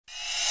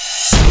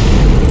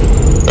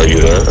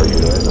there? Are you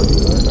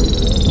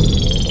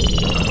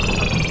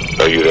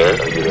there? Are you there?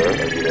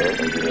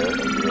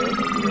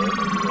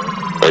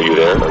 Are you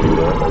there?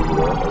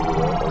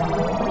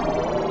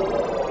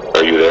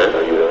 Are you there?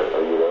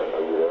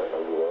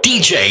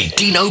 DJ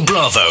Dino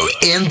Bravo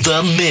in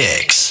the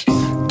mix.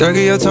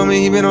 DURK-ALL told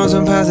me he been on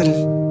some positive.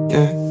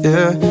 Yeah.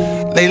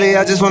 Lately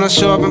I just wanna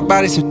show up and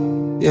body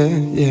some.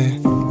 Yeah.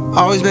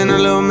 Always been a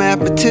little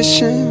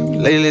mathematician.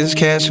 Lately this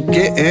cash I'm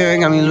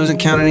getting got me losing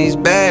count of these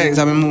bags.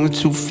 I've been moving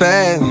too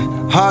fast.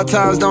 Hard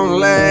times don't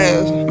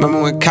last.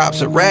 Remember when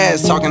cops are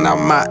rats talking about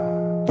my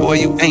boy,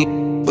 you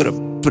ain't put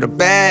a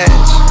badge.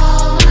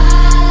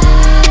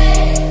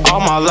 All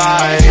my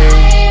life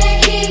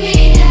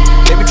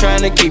they been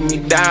trying to keep me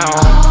down.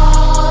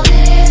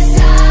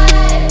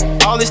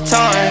 All this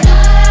time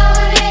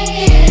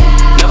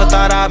never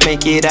thought I'd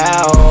make it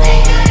out.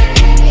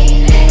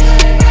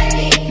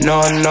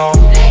 No.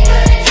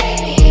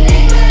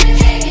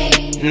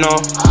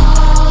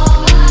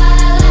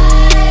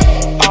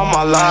 All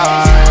my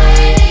life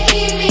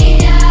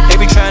they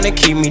be trying to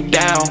keep me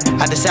down.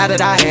 I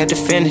decided I had to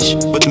finish,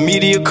 but the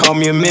media called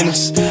me a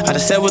menace. I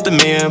just sat with the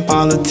men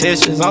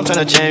politicians, I'm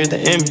trying to change the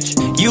image.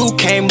 You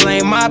can't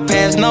blame my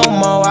past no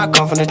more, I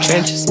come from the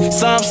trenches.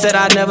 Some said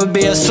I'd never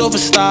be a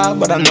superstar,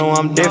 but I know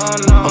I'm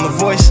different. I'm the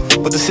voice,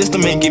 but the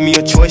system ain't give me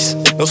a choice.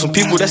 Know some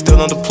people that still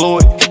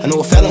unemployed. I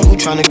know a felon who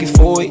tryna get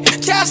forward.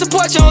 Child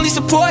support, your only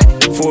support.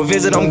 For a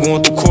visit, I'm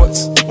going through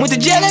courts. Went to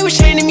jail, they was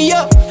chaining me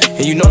up.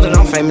 And you know that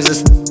I'm famous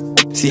as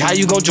see how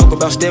you gon' joke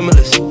about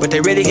stimulus, but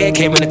they really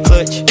came in the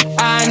clutch.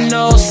 I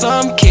know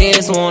some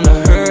kids wanna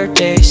hurt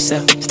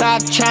themselves.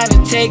 Stop trying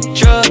to take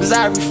drugs,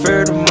 I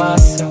refer to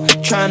myself.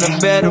 Trying to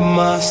better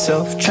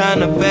myself,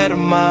 trying to better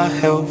my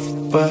health.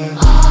 But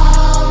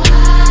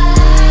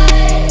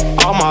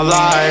all my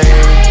life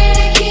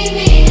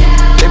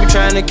they be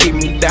trying to keep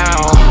me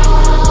down.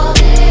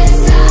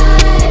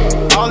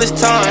 All this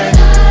time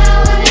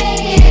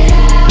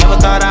never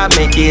thought I'd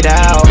make it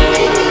out.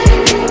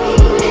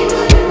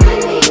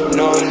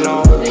 No.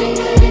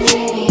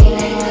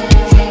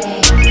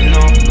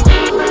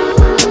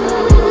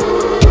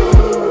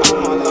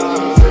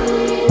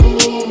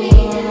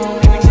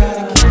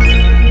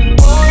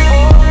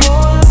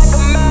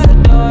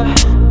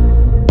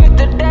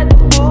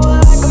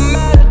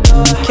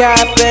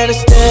 Cap in a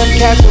stem,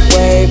 catch a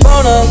wave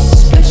on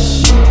us.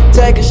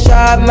 Take a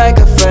shot, make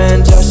a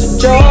friend, just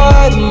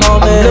enjoy the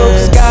moment. I'm blue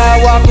sky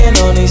walking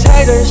on these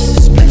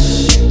haters.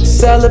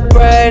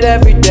 Celebrate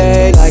every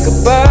day like a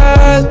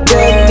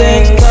birthday.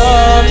 Things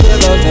come to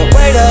those that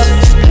wait up.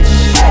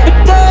 But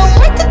don't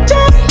wait to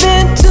jump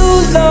in too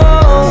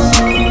long.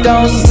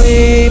 Don't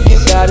sleep, you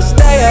gotta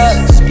stay up.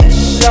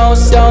 Don't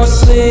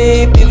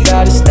sleep, you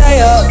gotta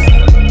stay up.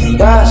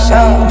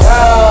 I'm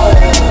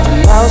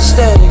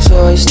outstanding,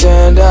 so I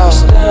stand out.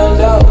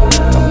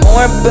 I'm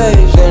more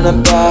babes in a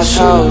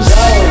bathhouse.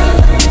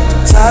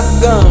 Top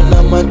Gun,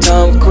 I'm a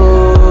Tom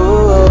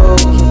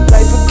Cruise.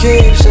 Play for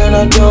keeps and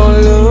I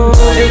don't lose.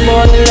 You're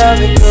more than love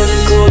it, cause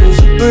it's cool as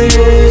a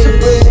breeze.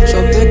 So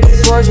pick a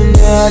poison,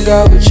 yeah, I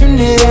got what you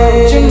need.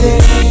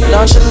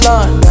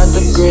 Nonchalant, got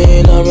the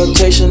green on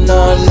rotation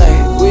all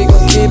night. We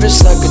gon' keep it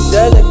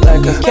psychedelic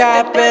like a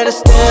cap and a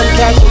stem,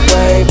 catch a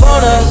wave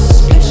on us.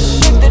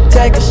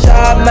 Take a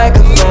shot, make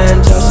a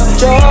friend, just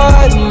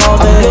enjoy the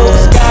moment. I'm blue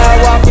sky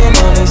walking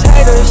on these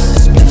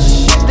haters.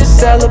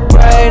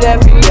 Celebrate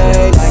every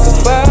day like a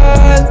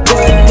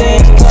birthday.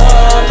 Things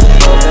come to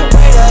those that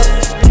wait up.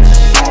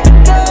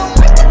 Don't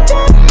wait to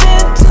jump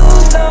in too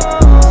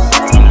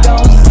long.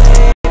 Don't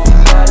sleep, you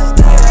gotta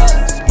stay up.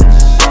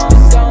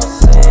 Don't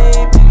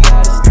sleep, you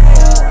gotta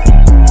stay up.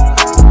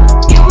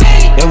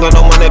 Young gun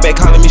no one that back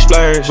calling me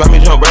splurge. Ride me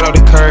jump right off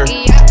the curb.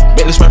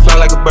 Bentley sprint fly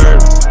like a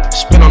bird.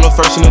 Spin on the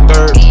first and the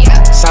third.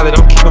 Solid,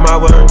 I'm keeping my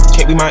word.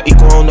 Can't be my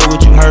equal, I don't know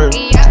what you heard.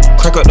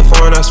 Crack up the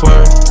foreign, I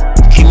swear.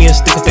 Keep me a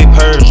stick if they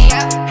purge.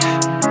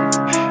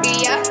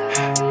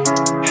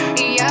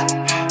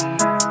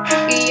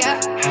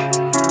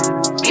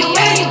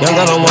 Young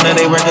got on one and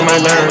they wrecking my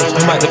nerves.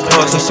 I'm like the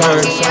pulse and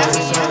surge.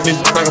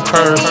 Music like a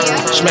perm.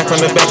 Smack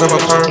from the back of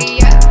my perm.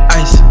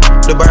 Ice,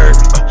 the bird.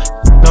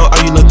 No, all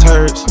you little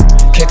turds.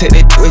 Can't take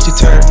that waste your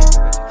turn.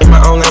 In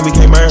my own lane we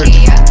can't merge.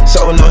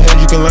 So with no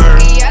hands you can learn.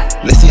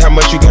 Let's see how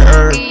much you can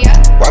earn.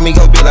 Why me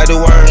go big like the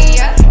worm?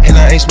 And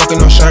I ain't smoking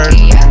no shirt.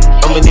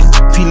 I'm a nigga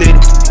P-Litty,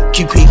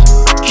 QP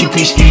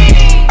ski.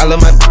 I love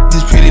my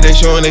this pretty, they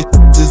showing they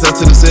just up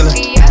to the ceiling.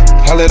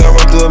 I let her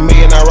run through $1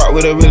 million, I rock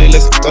with her really,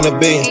 let's on $1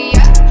 billion.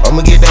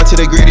 I'ma get down to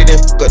the gritty,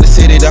 then up the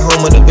city, the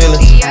home of the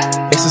villains.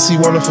 Ecstasy,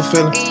 wonderful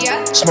feeling.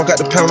 Smoke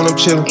out the pound when I'm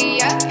chillin'.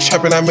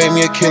 Trappin', I made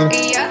me a killer.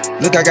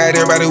 Look, I got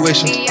everybody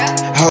wishing.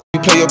 I hope you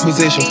play your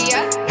position.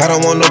 I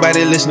don't want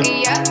nobody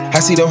listening.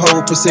 I see them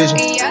hold with precision.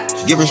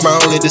 Give rich my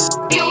only decision.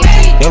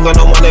 Young gun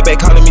no one that back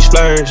calling me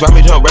splurge. Ride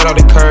me jump right off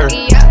the curb.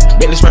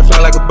 Bentley sprint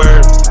fly like a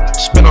bird.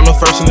 Spin on the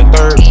first and the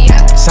third.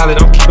 Solid,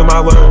 I'm keeping my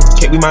word.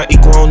 Can't be my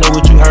equal, I don't know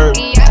what you heard.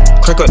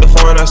 Crack up the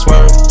foreign, I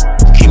swear.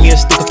 Keep me a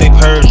stick if they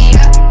purge.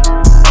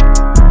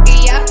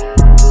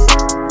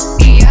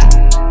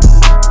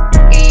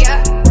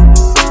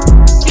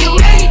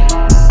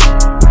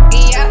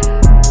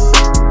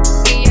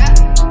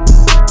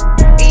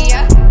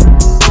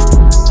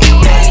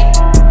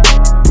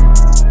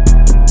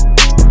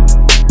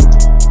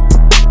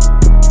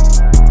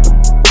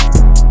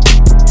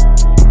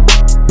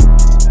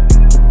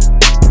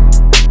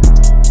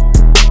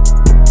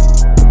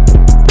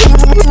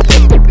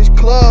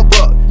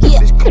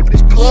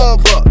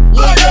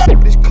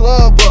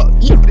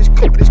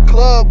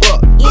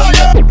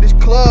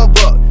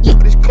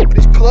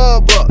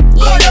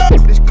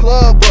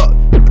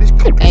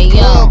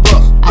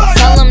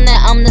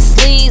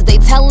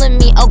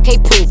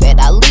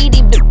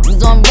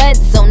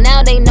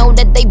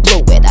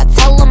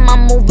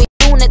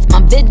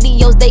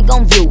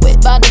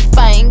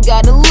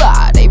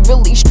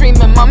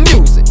 my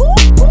music.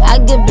 I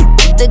give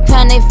the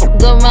crown, they fuck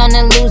around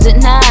and lose it.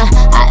 Nah,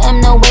 I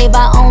am no wave,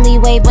 I only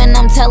wave when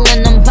I'm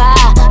telling them bye.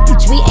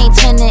 Bitch, we ain't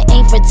twinning,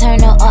 ain't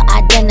fraternal or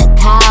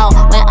identical.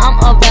 When I'm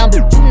around,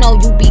 bitch, you know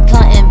you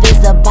become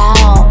invisible.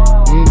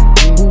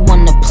 Who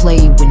wanna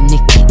play with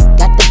Nicky?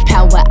 Got the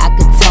power, I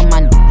could tell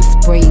my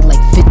niggas spray like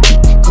 50.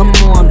 Come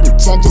on,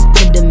 bitch, I just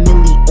put a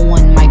milli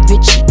on my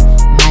Richie.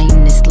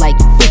 Mine is like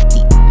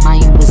 50,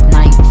 mine was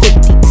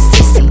 950.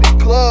 Sissy.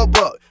 Club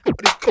up,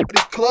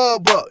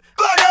 club up,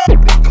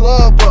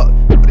 club up,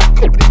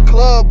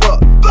 club up, club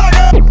up,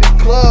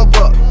 club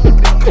up,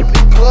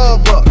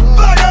 club up.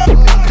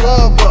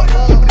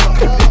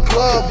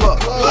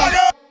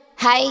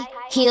 High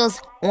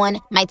heels on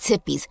my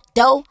tippies.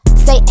 Dough,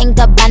 say ain't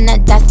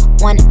Gabbana, that's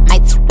on my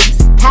tippies.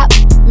 Cop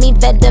me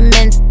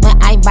vitamins when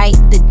I write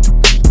the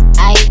doobie.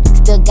 I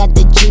still got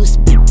the juice,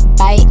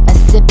 buy a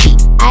sippy.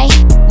 I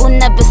will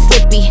never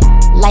slippy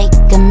like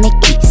a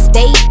Mickey.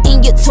 Stay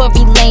in your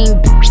Tory lane,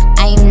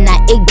 I am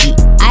not Iggy.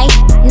 I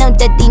know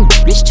that these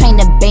bitches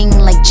tryna bang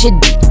like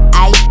Chiddy.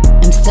 I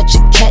am such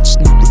a catch,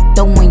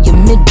 throwing your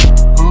midi.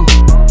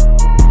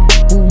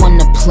 Who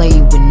wanna play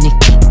with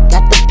Nicky?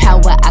 Got the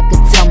power, I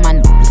could tell my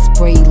niggas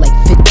spray like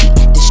 50.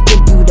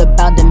 Distribute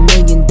about $1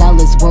 million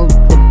worth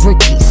of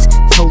brickies.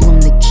 Told him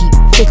to keep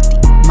 50,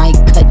 might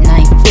cut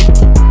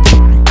 950.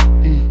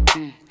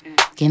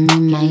 Give me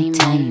my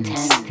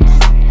tines.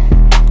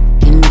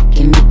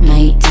 Give me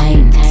my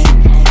tines.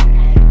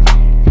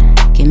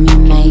 Give me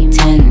my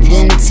tines.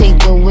 Then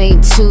take away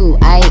 2,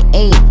 I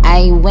 8,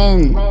 I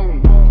win.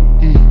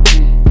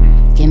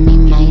 Give me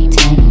my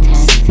tines.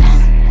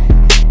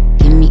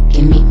 Give me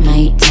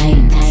my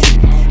tines.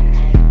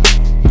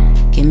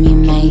 Give me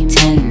my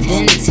tines.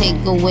 Then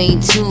take away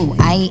 2,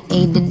 I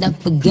ate it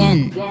up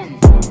again.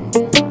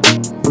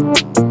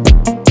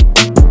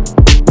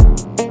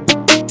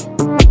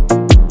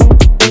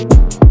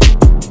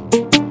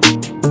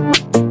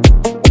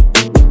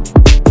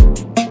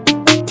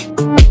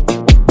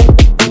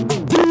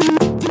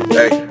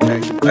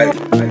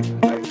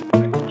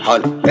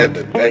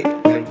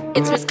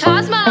 It's Miss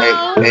Cosmo. Hey,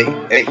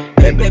 baby.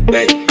 I'm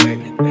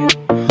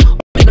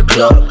in the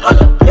club,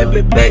 holla, hey,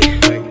 baby.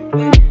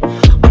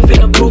 I'm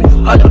feeling cool,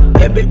 holla,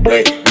 hey,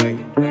 baby.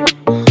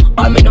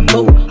 I'm in the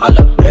mood,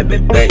 holla, hey,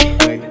 baby.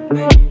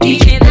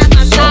 DJ, that's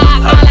my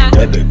side, holla.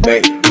 Hey,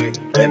 baby,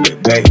 hey,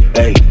 baby,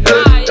 hey,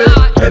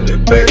 baby,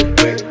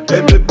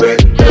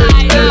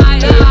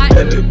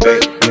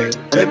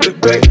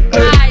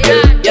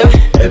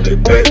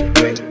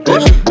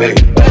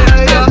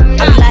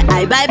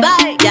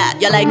 bye, yeah,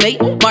 you like me?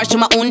 March to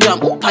my own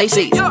drum, ooh,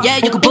 Pisces. Yeah,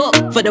 you can book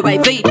for the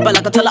right fee, but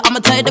like I tell her, I'ma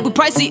tell you that we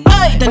pricey.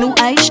 Hey, the new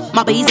age,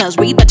 my visas,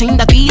 read between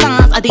the three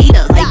lines,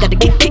 Adidas. I got the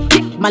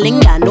kick, my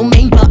linga, no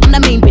main but I'm the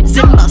main bitch.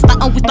 Simba,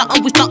 startin'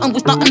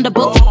 the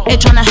book. They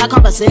tryna have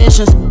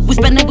conversations. We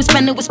spending,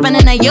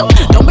 at you.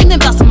 Don't bring them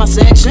down in my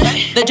section.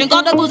 They drink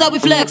all the booze that we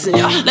flexing.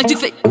 Like tu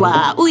fais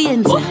quoi, où y'a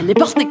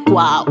n'importe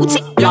quoi, où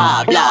t'y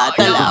bla bla,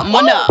 t'as la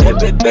monnaie. Hey,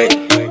 baby.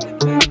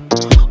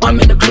 I'm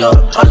in the club,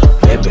 holla,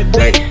 hey,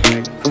 baby.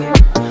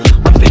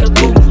 I'm feeling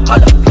cool,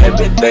 holla, hey,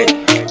 baby.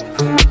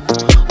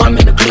 I'm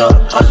in the club,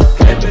 holla,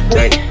 hey,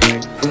 baby.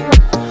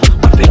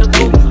 I'm feeling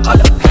cool,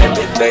 holla, hey,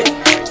 baby.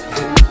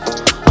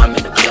 I'm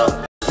in the club,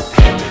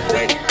 hey,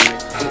 baby.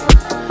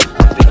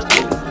 I'm feeling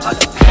cool,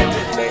 holla, hey,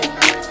 baby.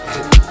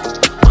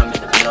 I'm in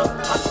the club,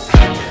 holla,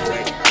 hey,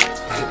 baby.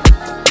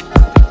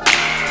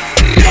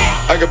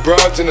 I got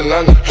broads in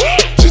Atlanta,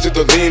 just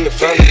to lean the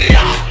family.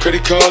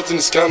 Credit cards in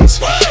the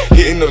scammers,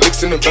 hitting no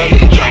licks in the van.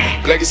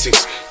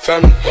 Legacies,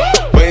 family,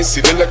 wait and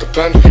see, look like a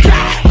panda.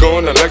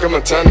 Going out like a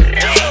Montana,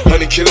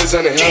 honey killers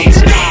on the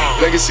helmets.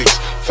 Legacies,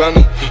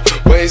 family,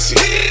 wait and see,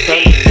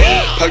 family.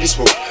 Pockets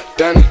full,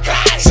 Danny,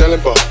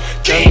 selling ball,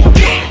 candy.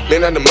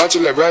 Man on the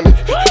macho like Randy,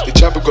 the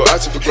chopper go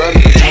out to for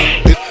granted.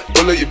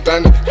 Bullet your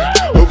bandit,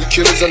 hope the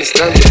killers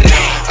understand it.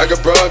 I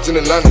got broads in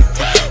Atlanta,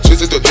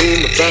 just to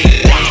lean the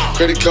family.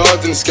 Credit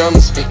cards and the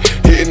scammers,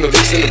 hitting the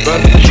licks in the van.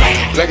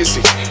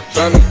 Legacy,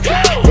 family,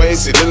 wait and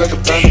see, look like a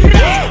panda.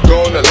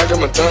 Going out like a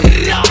Montana,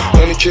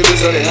 honey killers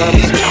on the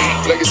hammers.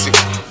 Legacy,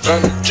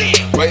 family,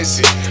 wait and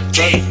see,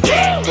 family.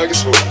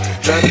 Pockets full,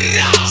 Danny,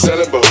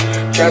 selling ball,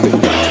 candy.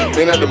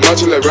 Man out the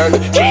macho like Randy,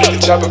 the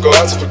chopper go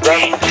out to for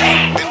granted.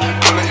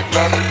 Bullet your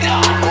bandit,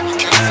 hope the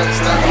killers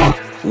understand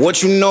it.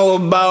 What you know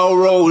about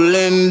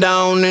rolling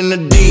down in the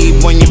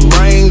deep? When your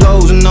brain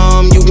goes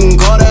numb, you can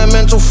call that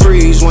mental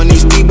freeze. When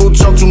these people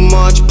talk too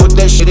much, put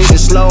that shit in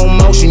slow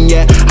motion.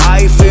 Yeah,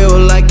 I feel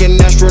like an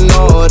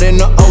astronaut in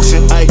the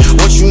ocean. Ay,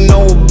 what you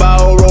know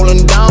about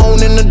rolling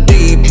down in the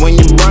deep? When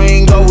your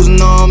brain goes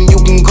numb, you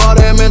can call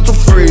that mental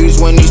freeze.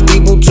 When these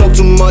people talk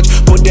too much,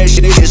 put that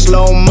shit in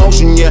slow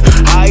motion. Yeah,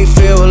 I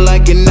feel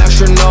like an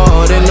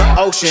astronaut in the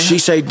ocean. She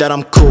say that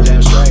I'm cool,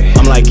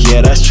 I'm like,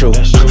 yeah, that's true.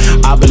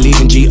 I believe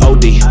in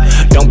G-O-D,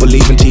 don't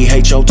believe in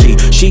T-H-O-T.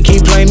 She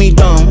keep playing me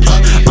dumb,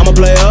 I'm a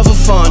player for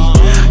fun.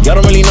 Y'all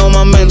don't really know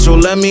my mental,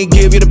 let me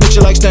give you the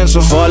picture like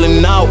extensive.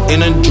 Falling out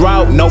in a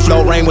drought, no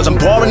flow, rain wasn't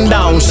pouring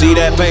down. See,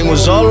 that pain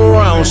was all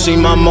around. See,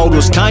 my mode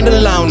was kinda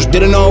lounge.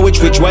 Didn't know which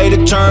way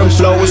to turn.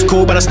 Flow was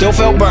cool, but I still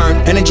felt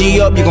burned.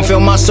 Energy up, you can feel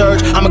my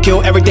surge. I'ma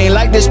kill everything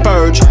like this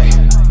purge.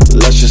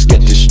 Let's just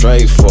get this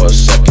straight for a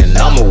second.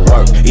 I'ma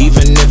work,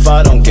 even if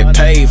I don't get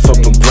paid for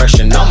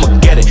progression. I'ma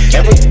get it.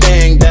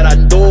 Everything that I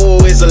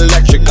do is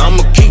electric.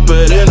 I'ma keep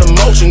it in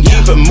motion,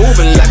 keep it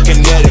moving like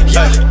kinetic.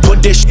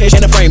 Put this shit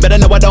in a frame, better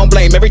know I don't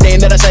blame everything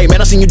that I say. Man,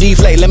 I seen you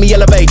deflate. Let me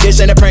elevate. This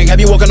ain't a prank. Have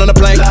you walking on a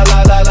plane?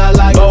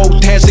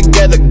 Both hands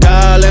together,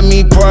 God, let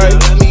me pray.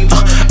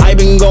 I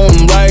been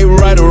going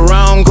right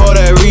around, call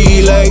that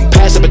relay.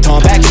 Pass the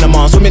baton, back in the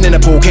mall, swimming in the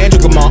pool, can't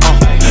drink them all.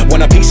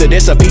 Want a piece of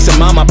this, a piece of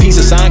mine, my piece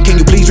of sign. Can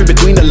you please read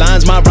between the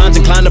lines? My rhymes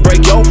inclined to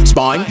break your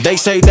spine. They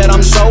say that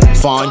I'm so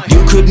fine,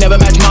 you could never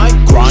match my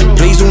grind.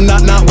 Please do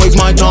not waste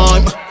my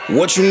time.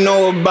 What you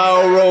know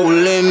about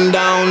rolling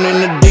down in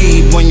the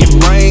deep? When your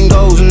brain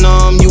goes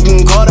numb, you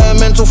can call that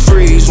mental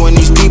freeze. When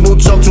these people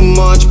talk too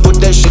much, put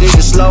that shit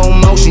in slow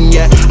motion.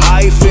 Yeah,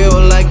 I feel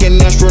like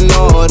an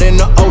astronaut in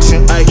the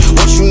ocean. Ay,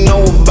 what you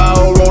know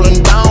about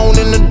rolling down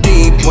in the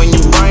deep? When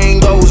your brain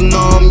goes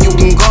numb, you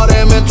can call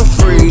that mental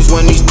freeze.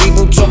 When these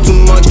people talk too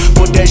much,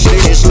 put that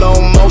shit in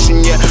slow motion.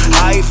 Yeah,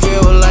 I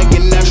feel like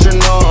an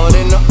astronaut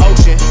in the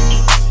ocean.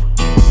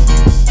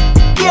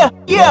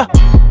 Yeah.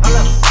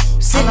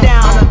 Sit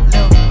down,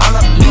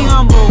 be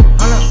humble.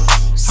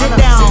 Sit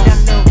down,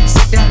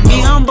 be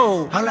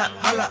humble.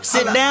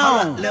 Sit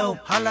down,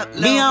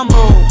 be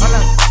humble.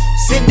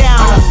 Sit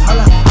down,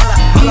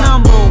 be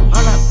humble.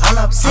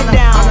 Sit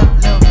down,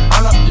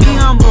 be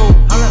humble.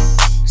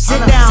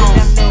 Sit down,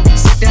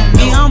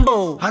 be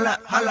humble.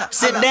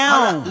 Sit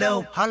down,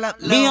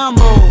 be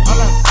humble.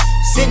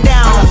 Sit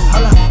down,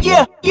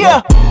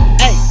 yeah.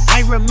 Hey,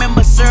 I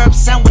remember syrup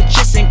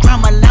sandwiches and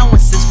crime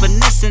allowances,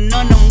 finessing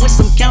on them with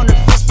some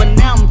counterfeits, but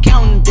now I'm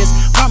counting this.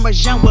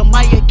 Parmesan with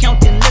my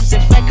accountant lips,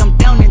 in fact I'm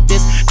down in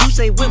this. You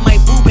say with my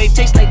boo babe,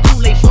 tastes like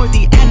Kool-Aid for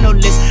the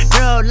analyst.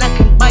 Girl, I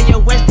can buy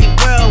your Westie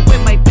world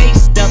with my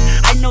base stuff.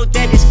 I know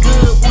that it's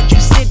good, won't you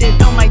sit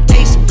it on my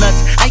taste buds?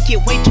 I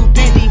get way too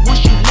petty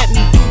once you let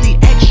me do the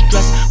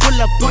extras. Pull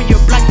up on your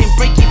block, then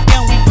break it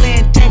down, we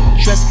playing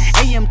Tetris.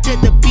 AM to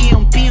the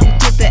PM, PM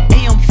to the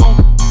AM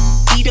phone.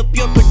 Eat up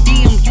your per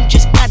diem, you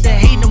just gotta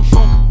hate them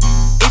funk.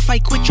 If I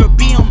quit your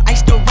BM, I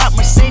still rock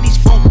Mercedes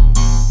funk.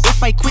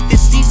 If I quit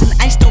this season,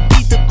 I still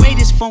be the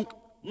greatest funk.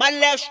 My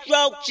left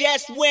stroke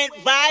just went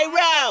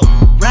viral.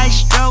 Right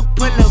stroke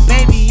put a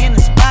baby in a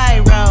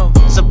spiral.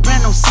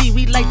 Soprano C,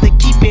 we like to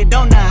keep it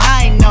on the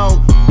high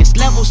note. It's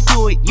levels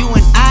to it, you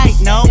and I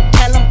know.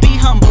 Tell them be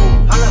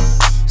humble.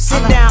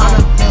 Sit down,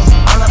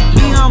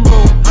 be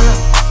humble.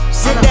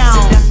 Sit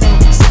down,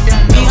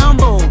 be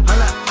humble.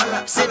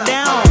 Sit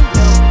down,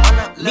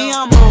 be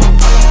humble.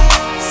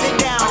 Sit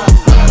down,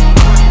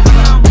 be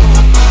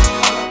humble.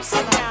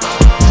 Sit down,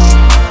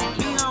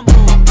 be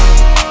humble.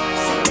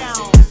 Sit down,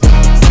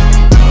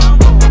 be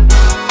humble.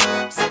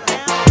 Sit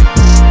down,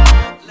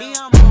 be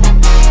humble.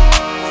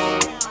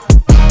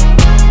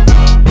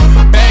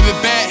 Baby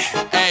bet,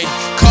 ayy,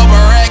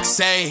 couple racks,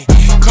 ayy,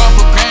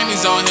 couple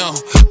Grammys on him,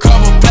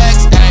 couple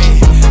plaques, ayy,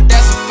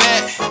 that's a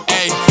fact,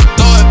 ayy,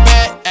 throw it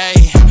back,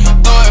 ayy,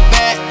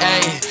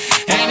 ayy,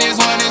 and this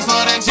one is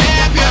for the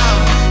champion.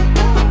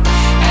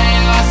 I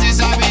ain't lost since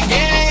I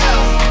began, yo.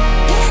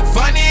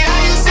 Funny how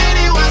you said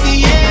it was the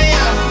year,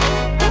 yo.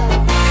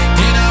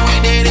 Then I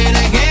went did it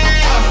again,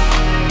 yo.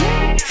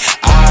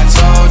 I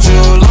told you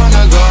long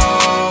ago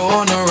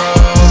on the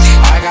road,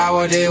 I got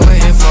what they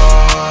waiting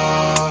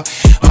for.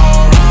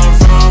 Don't run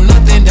from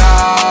nothing,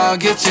 dog.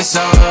 Get your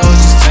soul,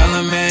 just tell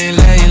them ain't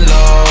laying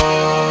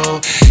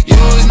low. You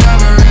was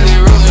never really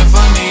rooting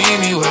for me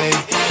anyway.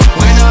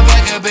 When I'm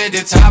back up at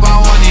the top, I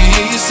wanna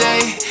hear you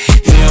say,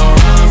 you don't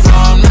run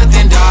from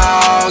nothing,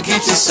 dog.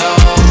 Get your soul,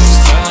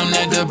 just tell them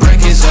that the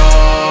break is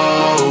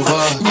over.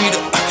 Need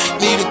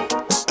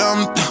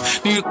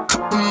a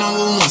couple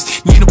number ones.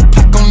 Need a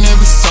pack on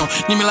every song.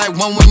 Need me like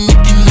one with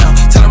Nicky now.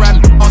 Tell her I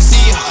don't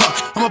see ya, huh.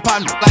 I'm a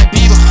partner like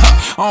Bieber,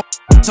 huh.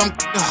 Some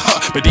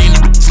but then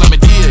let me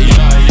deal,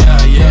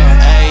 yeah.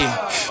 Ayy,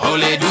 oh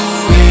let do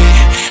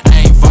it.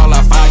 I ain't fall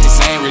off, I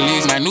just ain't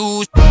release my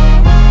news.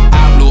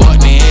 I blew up,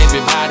 then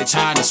everybody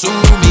trying to sue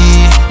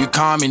me. You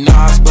call me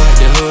Nas, but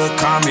the hood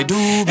call me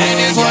Doobie. And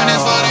this one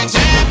is for the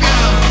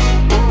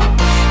champion.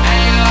 I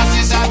ain't lost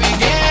since I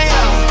began,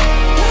 yo.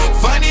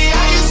 Funny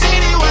how you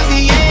said it was the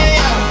year,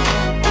 yo.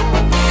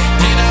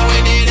 Then I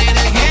went did it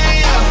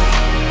again, yo.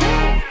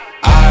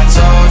 I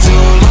told you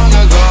long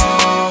ago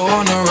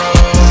on the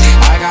road,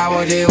 I got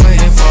what they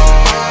waiting for.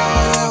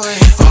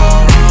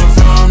 Don't run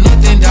from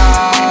nothing,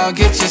 dog.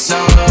 Get your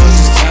soul,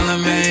 just tell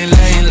them ain't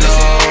laying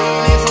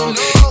low.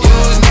 You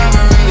was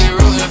never really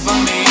rooting for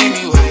me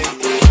anyway.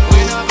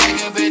 When I'm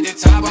back up at the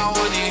top, I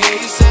wanna hear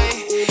you say,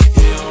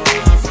 you don't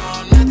run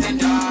from nothing,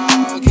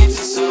 dog. Get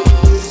your soul,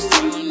 just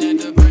tell them that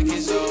the break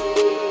is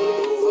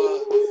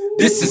over.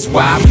 This is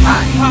why I'm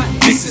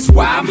hot. This is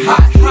why I'm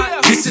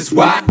hot. This This is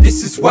why,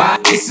 this is why,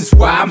 this is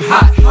why I'm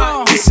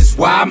hot. This is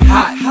why I'm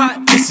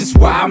hot. This is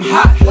why I'm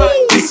hot.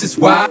 This is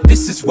why,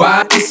 this is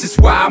why, this is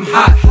why I'm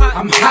hot.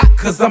 I'm hot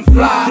cause I'm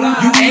fly.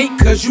 You ain't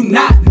cause you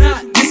not.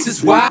 This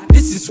is why,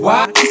 this is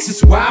why, this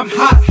is why I'm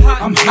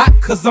hot. I'm hot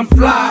cause I'm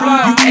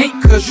fly. You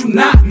ain't cause you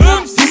not.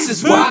 This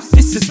is why,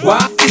 this is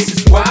why, this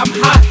is why I'm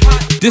hot.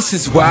 This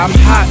is why I'm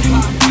hot.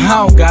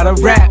 I don't gotta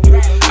rap.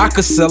 I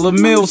could sell a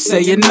mill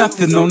saying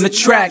nothing on the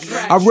track.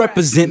 I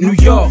represent New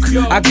York,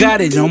 I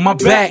got it on my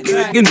back.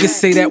 And just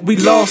say that we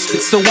lost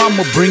it, so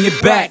I'ma bring it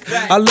back.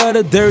 I love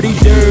the dirty,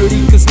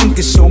 cause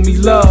niggas show me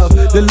love.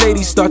 The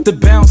ladies start to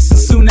bounce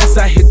as soon as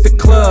I hit the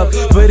club.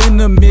 But in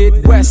the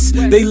Midwest,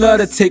 they love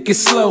to take it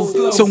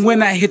slow. So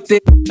when I hit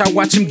that, I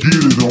watch them get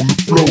it on the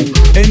floor.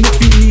 And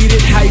if you need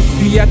it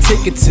hypey, I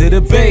take it to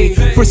the Bay.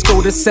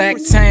 Frisco to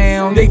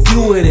Sacktown, they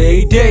do it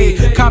every day.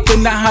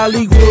 Compton to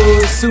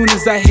Hollywood, soon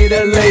as I hit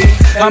LA.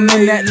 I'm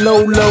in that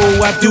low,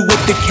 I do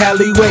it the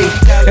Cali way.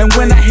 And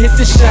when I hit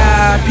the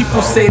Shy,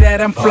 people say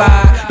that I'm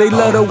fly. They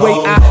love the way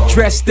I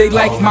dress, they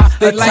like my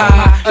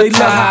attire. They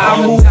love how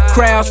I move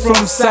crowds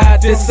from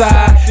side to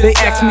side. They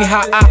ask me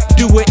how I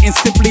do it, and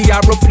simply I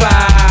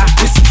reply.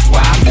 This is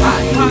why I'm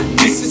hot.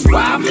 This is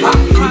why I'm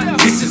hot.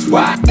 This is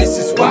why, this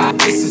is why,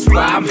 this is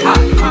why I'm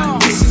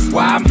hot. This is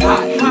why I'm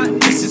hot.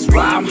 This is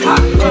why I'm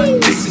hot.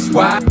 This is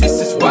why, this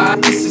is why,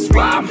 this is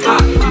why I'm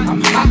hot.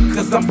 I'm hot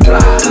cause I'm fly.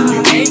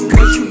 You ain't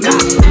cause you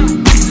not.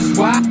 This is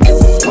why, this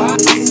is why,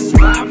 this is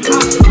why I'm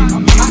hot.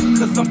 I'm hot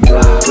cause I'm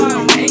fly.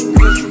 You ain't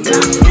cause you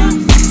not.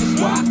 This is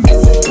why,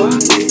 this is why,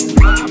 this is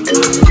why I'm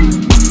hot.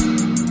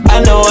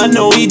 I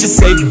know, we just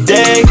saved the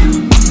day.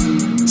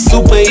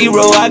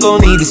 Superhero, I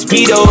gon' need a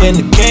Speedo and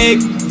a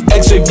cape.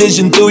 X-ray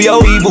vision through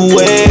your evil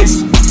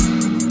ways.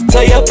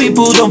 Tell your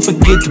people don't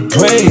forget to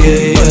pray.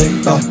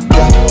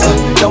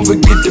 Don't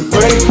forget to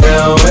pray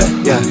now.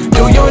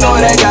 Do you know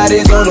that God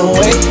is on the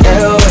way?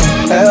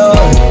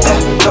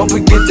 Don't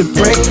forget to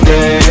pray.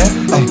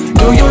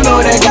 Do you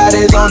know that God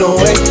is on the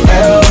way?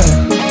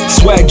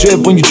 Swag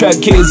drip when you trap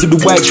kids who do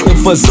whack shit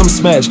for some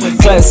smash.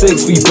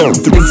 Classics for you burn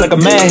through. It's like a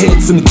mad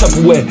hits in the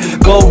Tupperware.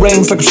 Gold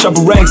rings like a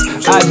shopper ranks.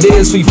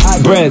 Ideas for you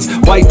brands.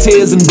 White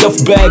tears in the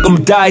duffel bag. I'ma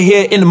die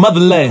here in the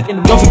motherland.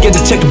 Don't forget to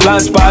check the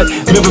blind spot.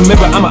 Mirror,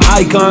 mirror, I'm an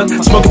icon.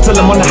 Smoke until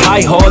I'm on the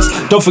high horse.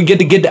 Don't forget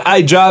to get the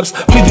eye drops.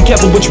 Please be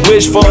careful what you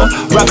wish for.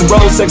 Rock and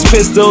roll, Sex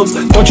Pistols.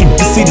 Don't you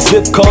see the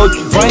zip code?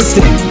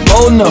 Bryanston,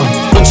 oh no.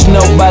 What you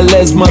know about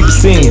Les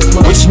Montpessine?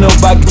 What you know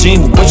about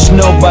Kojima? What you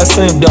know about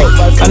Sam Doe?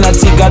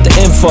 ANATI got the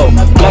info.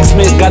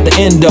 Blacksmith got the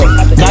endo.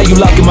 Now you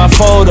locking my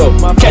photo.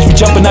 Catch me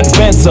jumping out the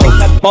benzo.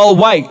 All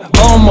white,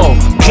 homo.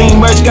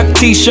 Dream merch, got the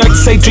t-shirt.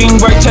 Say dream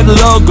work, check the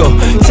logo.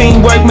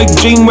 Teamwork, make the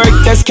dream work.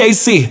 That's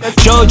KC.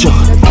 Jojo.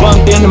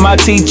 Bumped into my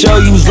teacher.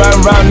 He was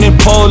riding around in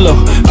polo.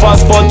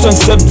 Fast forward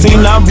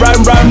 2017. Now I'm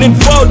riding around in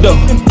photo.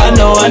 I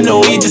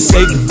know, we just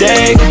saved the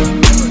day.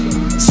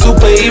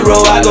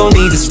 Superhero, I gon'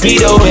 need a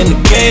Speedo and a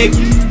cape.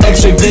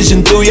 X-ray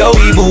vision through your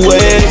evil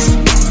ways.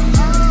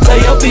 Tell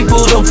your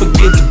people don't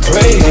forget to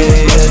pray.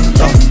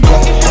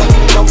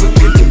 Don't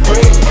forget to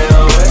pray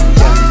now.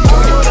 Do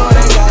you know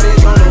that God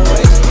is on the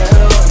way?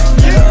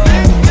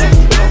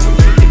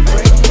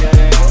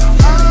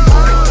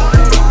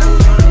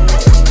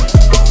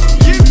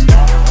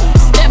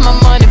 Step my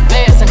money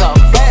fast and go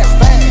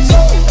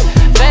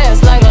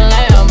fast like a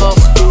Lambo.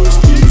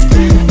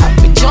 I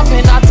be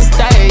jumping out the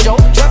stage, oh.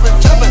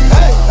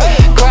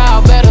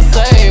 Crowd better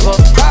save up.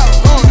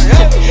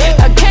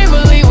 I can't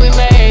believe we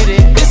made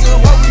it. This is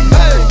what we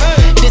made.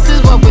 This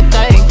is what we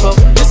thankful.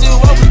 This is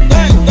what we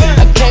think.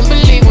 I can't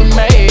believe we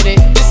made it.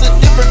 This a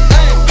different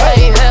thing.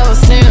 Hey, ever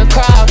seen a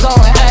crowd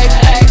going, hey,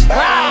 hey,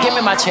 give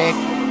me my check.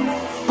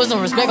 Put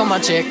some respect on my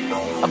check.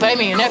 Pay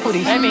me in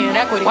equity.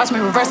 Watch me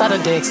reverse out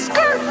of dicks.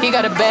 He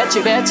got a bad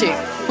chick.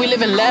 We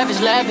live in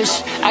lavish.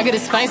 I got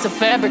expensive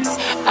fabrics.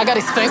 I got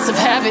expensive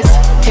habits.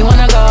 He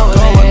wanna go with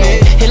me.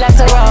 He likes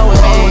to roll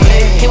with me.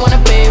 He wanna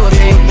be with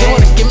me. He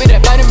wanna give me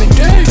that vitamin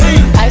D.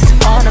 Ice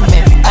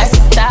ornaments. Ice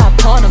style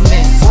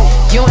ornaments.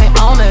 You ain't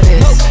on to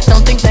this.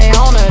 Don't think they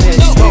on to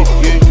this.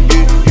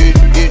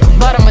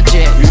 But I'm a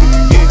jet.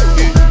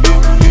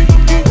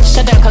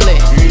 Shut down,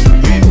 Khalid.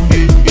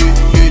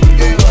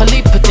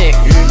 Philippe Patek.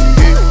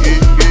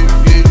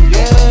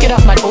 Get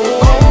off my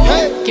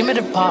give me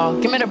the ball,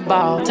 give me the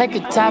ball. Take a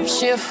top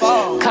shift.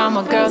 Call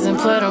my girls and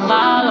put them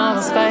all on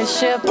a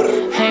spaceship.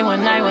 Hang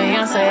one night with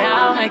Young, say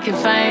I'll make you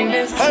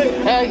famous.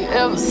 Have you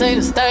ever seen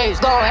the stage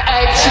going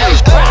ape?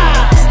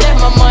 Step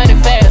my money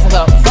fast and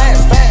go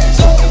fast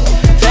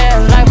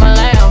like my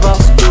Lambo.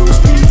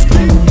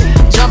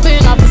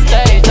 Jumping off the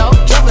stage, oh.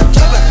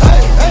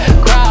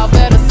 Crowd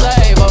better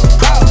save up.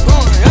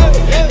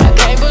 I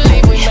can't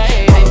believe we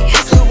made it.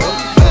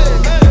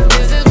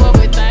 This is what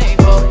we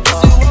thankful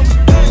for.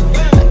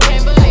 I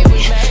can't believe we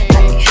made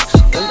it.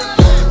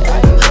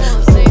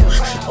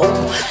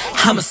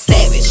 I'm a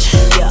savage,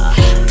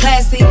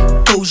 classy,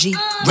 bougie,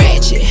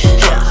 ratchet,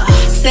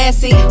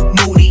 sassy,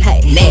 moody,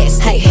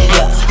 nasty,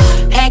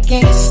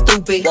 acting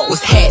stupid.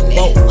 What's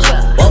happening?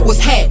 What's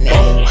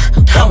happening?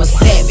 I'm a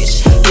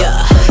savage,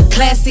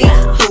 classy,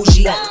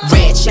 bougie,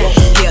 ratchet.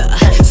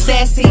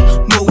 Sassy,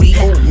 moody,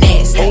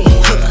 nasty,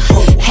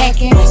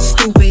 hacking,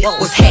 stupid,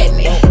 what's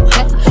happening?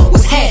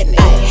 What's happening?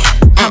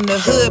 I'm the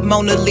hood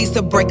Mona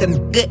Lisa, break a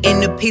nigga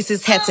into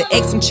pieces. Had to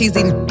X some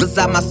cheesy niggas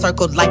out my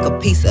circle like a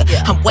pizza.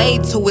 I'm way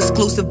too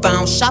exclusive, I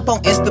don't shop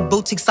on Insta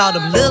boutiques. All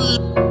them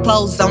little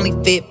clothes only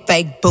fit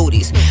fake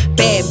booties.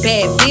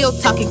 Bad bill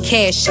talking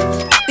cash.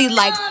 Be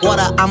like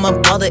water, I'm a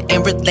mother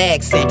and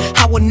relaxing.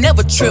 I would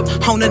never trip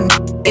on a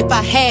nigga if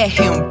I had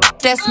him.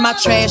 That's my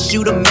trash,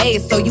 you the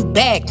maid, so you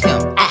bagged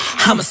him.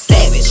 I'm a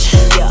savage,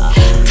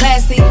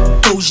 classy,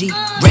 bougie,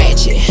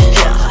 ratchet,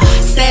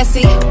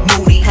 sassy,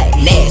 moody,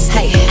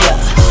 nasty,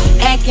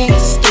 acting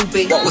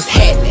stupid. What's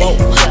happening?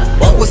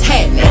 What's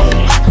happening?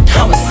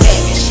 I'm a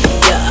savage,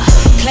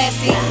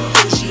 classy,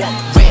 bougie,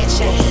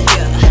 ratchet,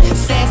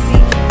 sassy,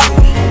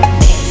 moody,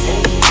 nasty,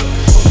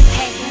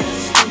 acting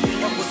stupid.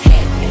 What's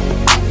happening?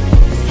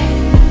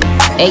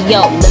 Hey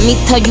yo, let me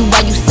tell you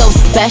why you so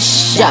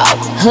special.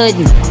 Hood,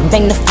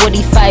 bang the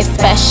 45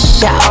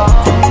 special.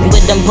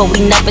 With them, but we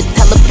never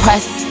tell a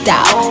pressed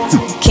out.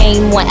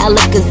 Came on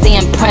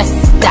Alakazam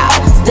pressed out.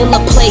 Still a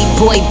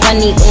playboy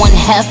bunny on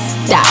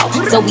heft out.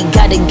 So we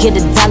gotta get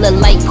 $1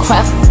 like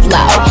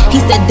Creflo. He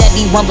said that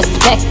he want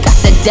respect, I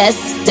said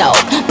that's dope.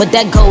 But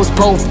that goes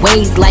both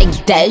ways like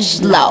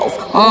Dej-Lo.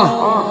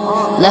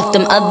 Left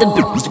them other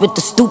bitches with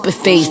the stupid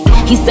face.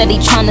 He said he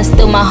tryna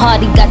steal my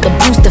heart, he got the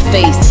booster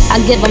face. I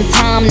give him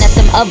time that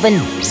them other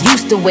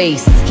used to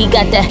waste. He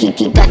got that,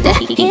 he got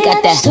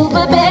that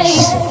super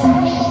bass.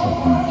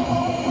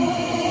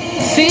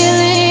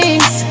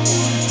 Feelings,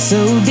 so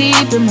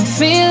deep in my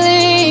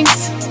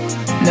feelings.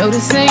 No,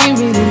 this ain't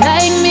really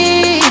like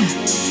me.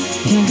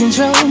 Can't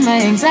control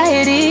my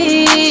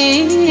anxiety.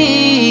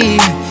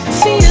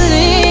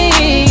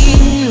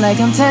 Feeling like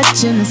I'm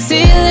touching the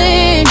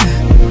ceiling.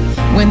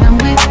 When I'm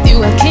with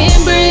you, I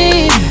can't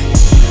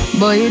breathe.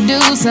 Boy, you do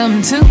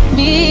something to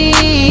me.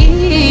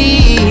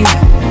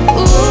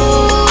 Ooh,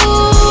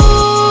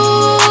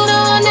 no,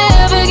 I'll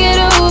never get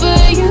over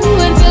you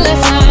until I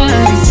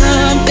find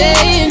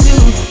something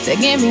new that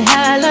get me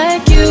high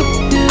like you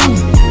do.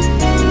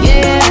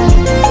 Yeah.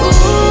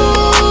 Ooh,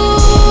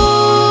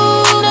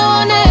 no,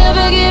 I'll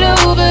never get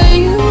over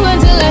you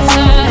until I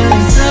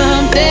find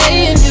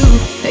something new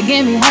that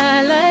get me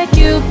high like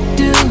you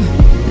do.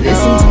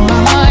 Listen to my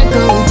heart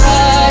go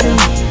bottom,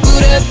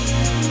 boot up,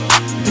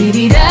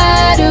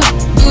 biddy-da-do,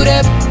 boot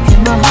up.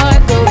 And my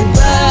heart go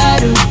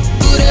bottom,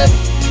 boot up,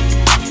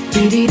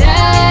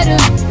 biddy-da-do.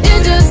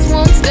 It just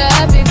won't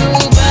stop, it go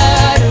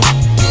bottom,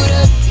 boot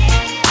up,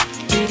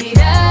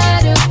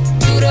 biddy-da-do,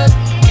 boot up.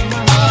 And my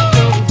heart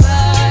go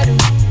bottom,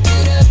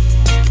 boot up,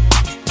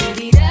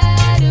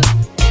 biddy-da-do.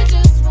 It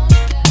just won't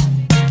stop.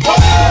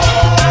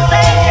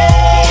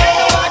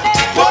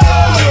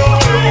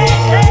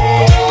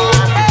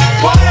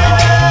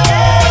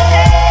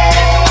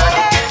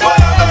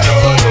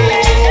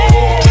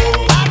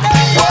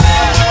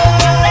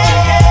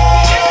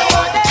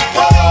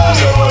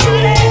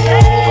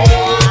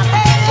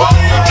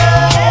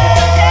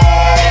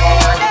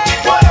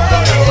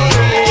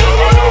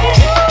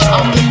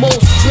 I'm the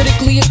most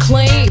critically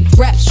acclaimed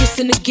rapstress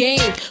in the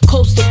game.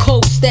 Coast to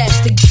coast,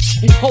 stash the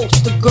and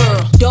host the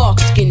girl. Dark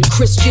skin,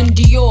 Christian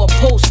Dior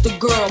poster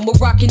girl.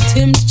 Moroccan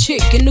Tim's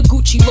chick and the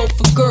Gucci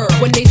loafer girl.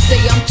 When they say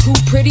I'm too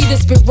pretty,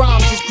 this spit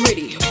rhymes is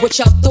gritty. What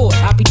y'all thought?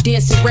 I be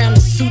dancing around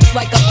in suits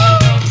like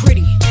I'm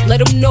pretty.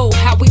 Let them know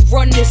how we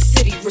run this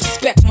city.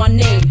 Respect my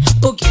name.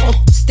 Boogie,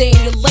 stay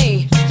in your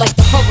lane like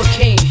the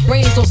hurricane.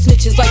 Rains on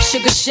snitches like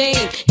Sugar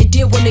Shane. And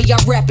deal one of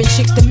y'all rapping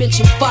chicks to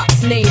mention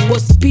Fox name.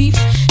 What's beef?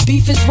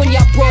 Beef is when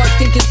y'all broad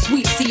thinking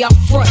sweet. See, I'm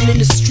frontin' in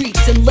the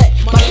streets and let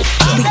my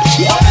leak.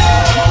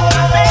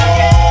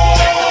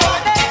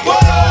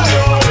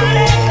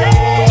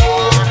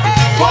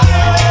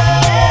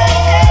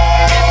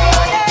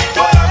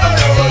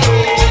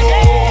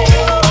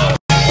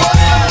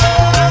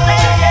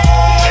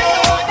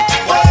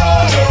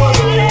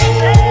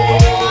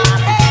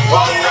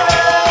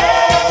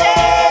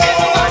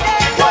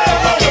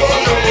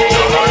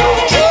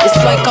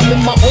 I'm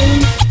in my own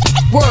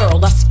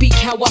world, I speak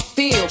how I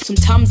feel.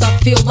 Sometimes I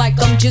feel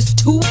like I'm just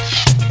too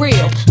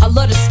real. I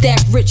love to stack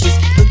riches,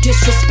 no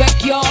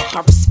disrespect y'all.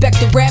 I respect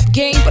the rap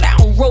game, but I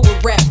don't roll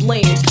with rap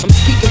lames. I'm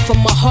speaking from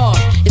my heart,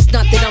 it's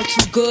not that I'm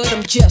too good,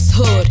 I'm just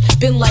hood.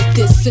 Been like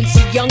this since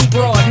a young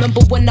broad.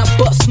 Remember when I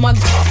bust my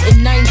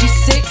in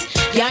 96?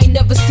 Yeah, I ain't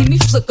never see me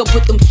flick up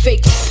with them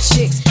fake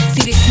chicks.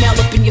 See they smile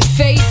up in your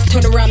face,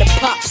 turn around and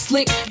pop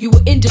slick. You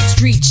an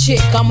industry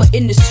chick, I'm a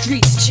in the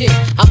streets chick.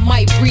 I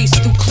might breeze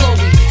through Chloe,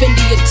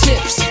 Fendi your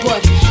tips,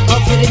 but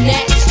other than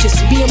that, it's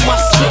just me and my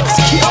six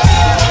kids.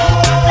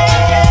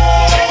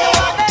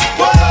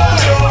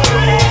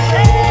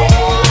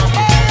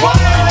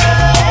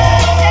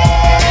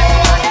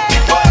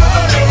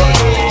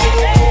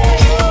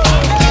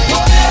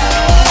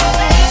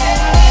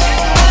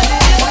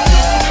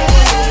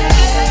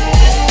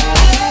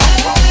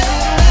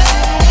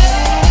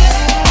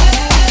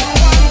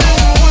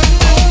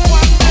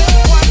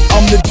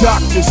 The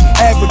doctor's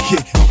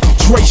advocate.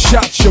 Dre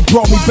shot you,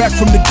 brought me back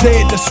from the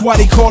dead, that's why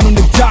they call him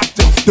the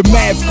doctor. The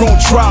math gon'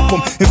 drop him,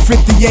 and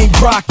 50 ain't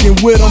rockin'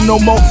 with him no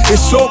more.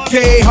 It's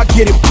okay, I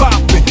get it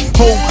poppin'.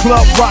 Whole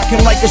club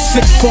rockin' like a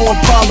 6'4"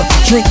 Impala.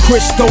 Drink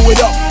Chris, throw it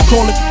up,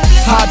 call it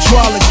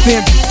hydraulics.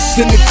 Damn,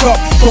 in the cup,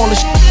 call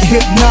it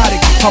hypnotic.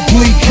 I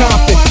bleed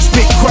Compton,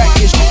 spit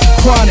crackin',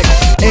 chronic.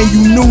 And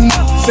you knew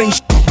ain't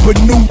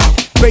but new.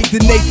 Bathe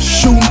the naked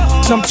shoe,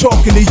 I'm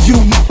talking to you.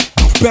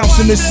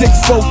 Bouncing the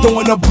 6-4,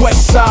 throwing up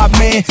West Side,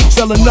 man.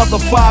 Sell another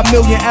 5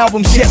 million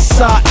albums,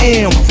 yes I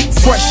am.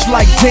 Fresh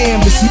like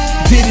damn, this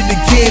did it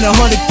again.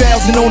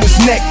 100,000 on his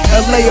neck,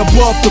 LA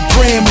above the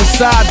brim.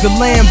 Inside the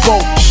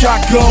Lambo,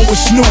 shotgun with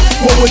Snoop.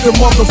 What would the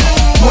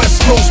motherfucking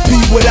West Coast be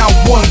without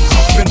one?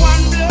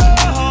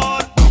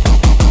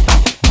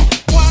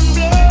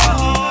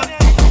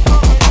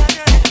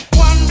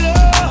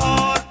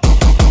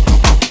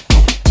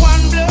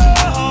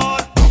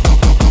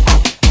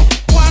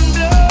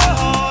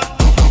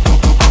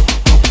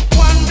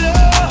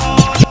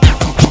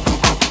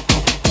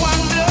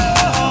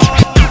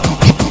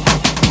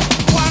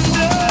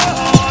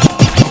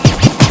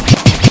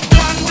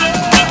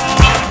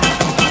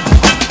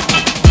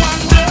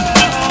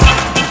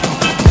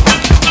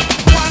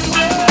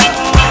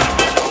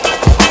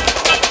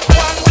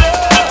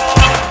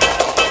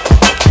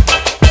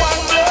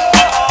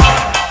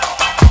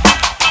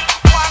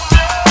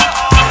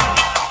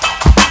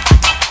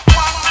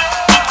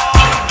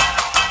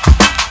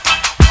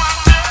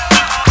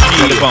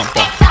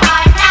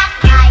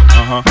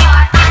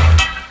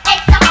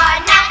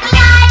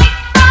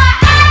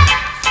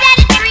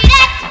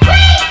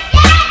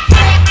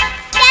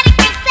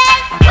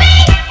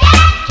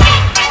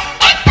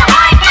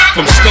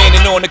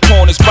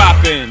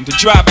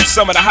 Driving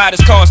some of the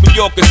hottest cars New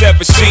Yorkers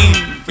ever seen.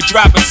 For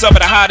dropping some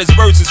of the hottest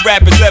verses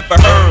rappers ever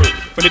heard.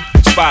 From the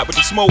spot with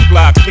the smoke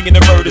block, cleaning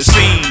the murder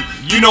scene.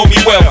 You know me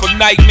well from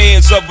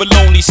nightmares of a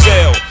lonely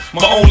cell.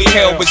 My only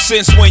hell, but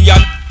since when y'all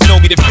know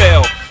me to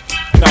fail?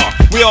 Nah,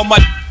 we all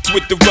my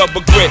with the rubber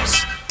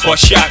grips or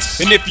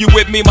shots. And if you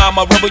with me,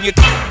 mama, rub on your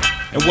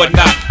and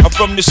whatnot. I'm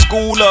from the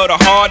school of the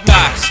hard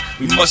knocks.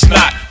 We must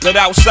not let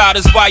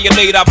outsiders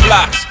violate our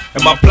blocks.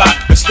 And my block,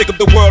 let's stick up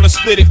the world and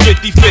split it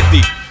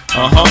 50-50.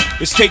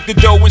 Let's take the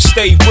dough and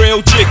stay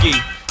real jiggy.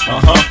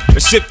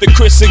 Let's sip the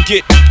Chris and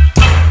get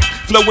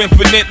flow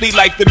infinitely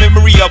like the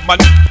memory of my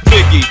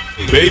Biggie.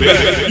 Baby,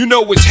 you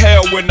know it's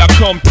hell when I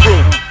come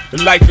through.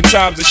 The life and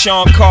times of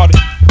Sean Carter,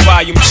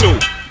 Volume 2.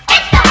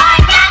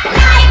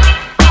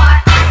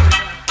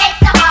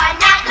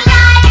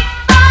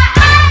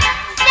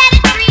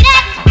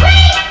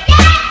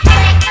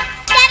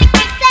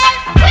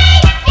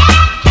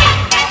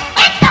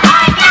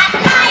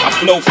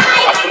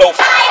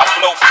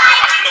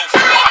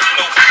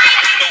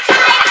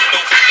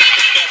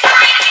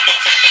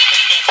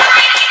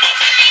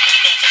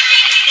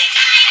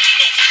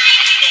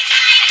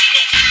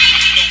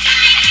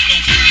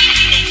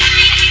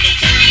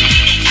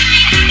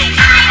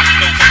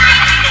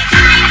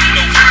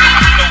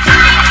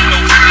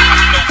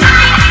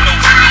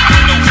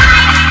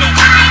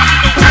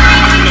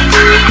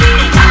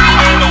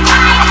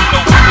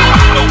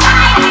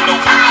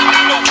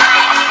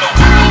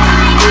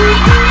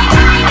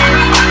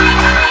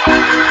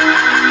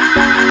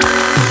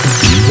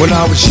 When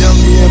I was young,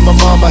 me and my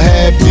mama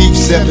had beef.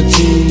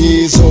 17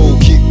 years old,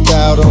 kicked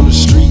out on the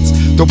streets.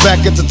 Though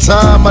back at the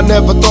time, I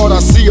never thought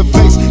I'd see her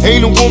face.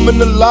 Ain't a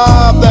woman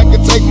alive that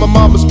could take my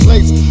mama's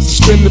place.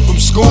 Suspended from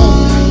school,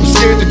 I'm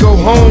scared to go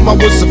home. I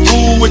was a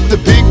fool with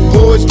the big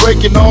boys,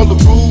 breaking all the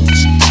rules.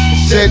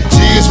 Shed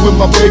tears with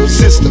my baby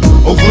sister.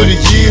 Over the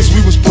years,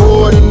 we was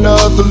poor than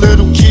other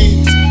little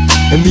kids.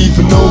 And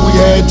even though we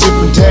had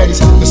different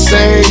daddies, the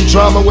same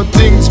drama when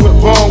things went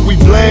wrong, we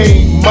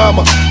blame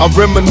mama. I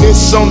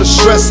reminisce on the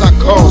stress I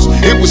caused,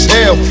 it was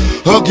hell.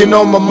 Hugging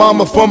on my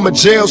mama from a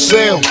jail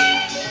cell.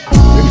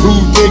 And who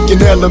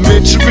thinking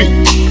elementary?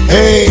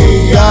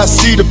 Hey, I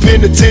see the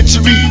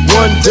penitentiary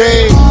one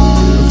day.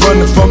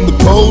 Running from the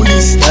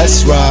police,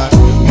 that's right.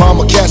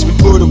 Mama catch me,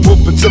 put a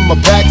whooping to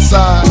my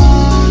backside.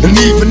 And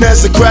even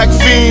as a crack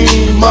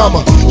fiend,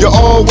 mama, you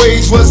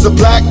always was a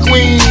black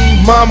queen,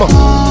 mama.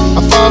 I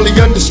finally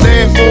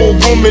understand for a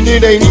woman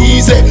it ain't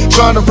easy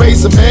trying to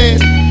raise a man.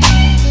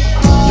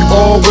 You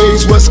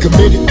always was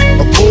committed,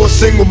 a poor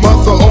single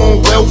mother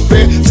on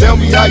welfare. Tell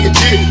me how you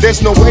did it,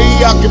 there's no way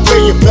I can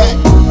pay you back.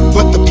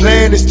 But the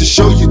plan is to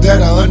show you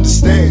that I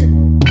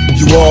understand.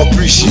 You all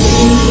appreciate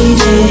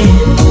it.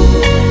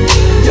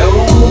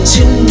 Don't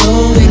you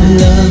know we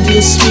love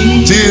you,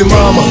 sweet dear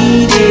mama.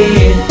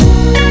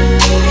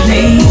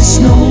 Place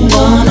no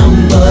one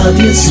above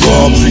you, sweet. You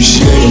all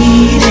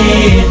appreciate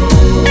it.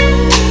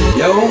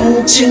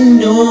 Don't you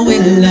know we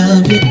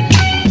love you?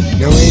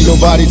 Now ain't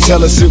nobody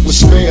tell us it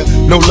was fair.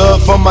 No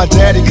love from my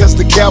daddy cause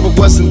the coward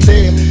wasn't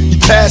there. He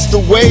passed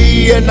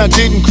away and I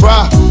didn't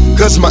cry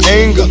cause my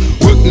anger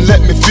wouldn't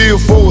let me feel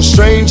for a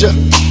stranger.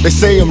 They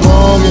say I'm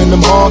wrong and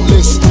I'm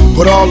heartless,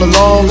 but all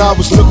along I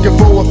was looking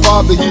for a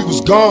father, he was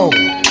gone.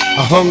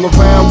 I hung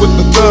around with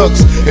the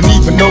thugs, and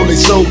even though they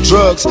sold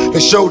drugs, they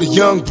showed a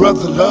young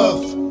brother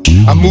love.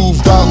 I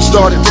moved out,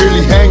 started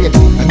really hanging.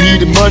 I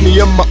needed money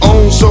of my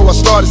own, so I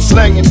started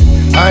slanging.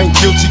 I ain't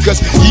guilty, cause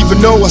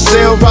even though I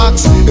sell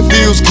rocks, it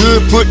feels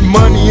good putting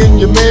money in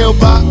your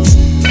mailbox.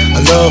 I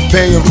love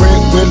paying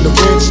rent when the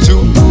rent's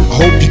due. I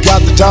hope you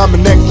got the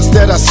diamond necklace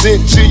that I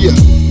sent to you.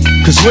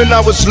 Cause when I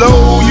was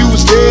low, you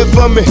was there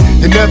for me.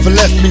 You never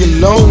left me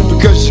alone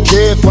because you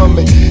cared for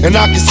me. And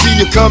I can see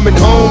you coming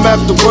home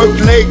after work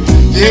late.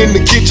 You're in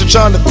the kitchen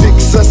trying to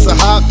fix us a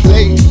hot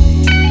plate.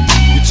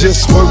 You're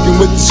just working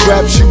with the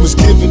scraps you was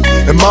given.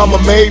 And mama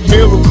made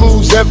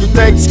miracles every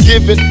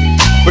Thanksgiving.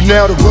 But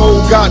now the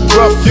road got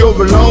rough, you're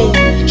alone.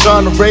 You're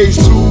trying to raise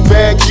 2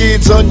 bad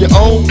kids on your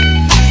own.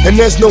 And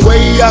there's no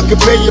way I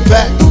can pay you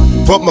back.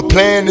 But my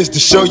plan is to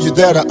show you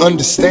that I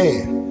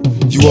understand.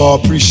 You all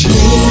appreciate it.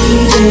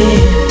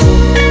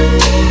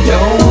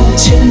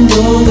 Don't you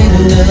know that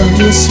love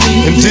you,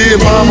 sweet? And dear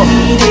mama,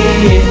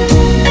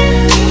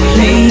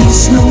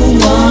 please no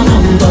one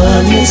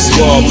above you, sweet.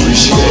 You all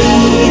appreciate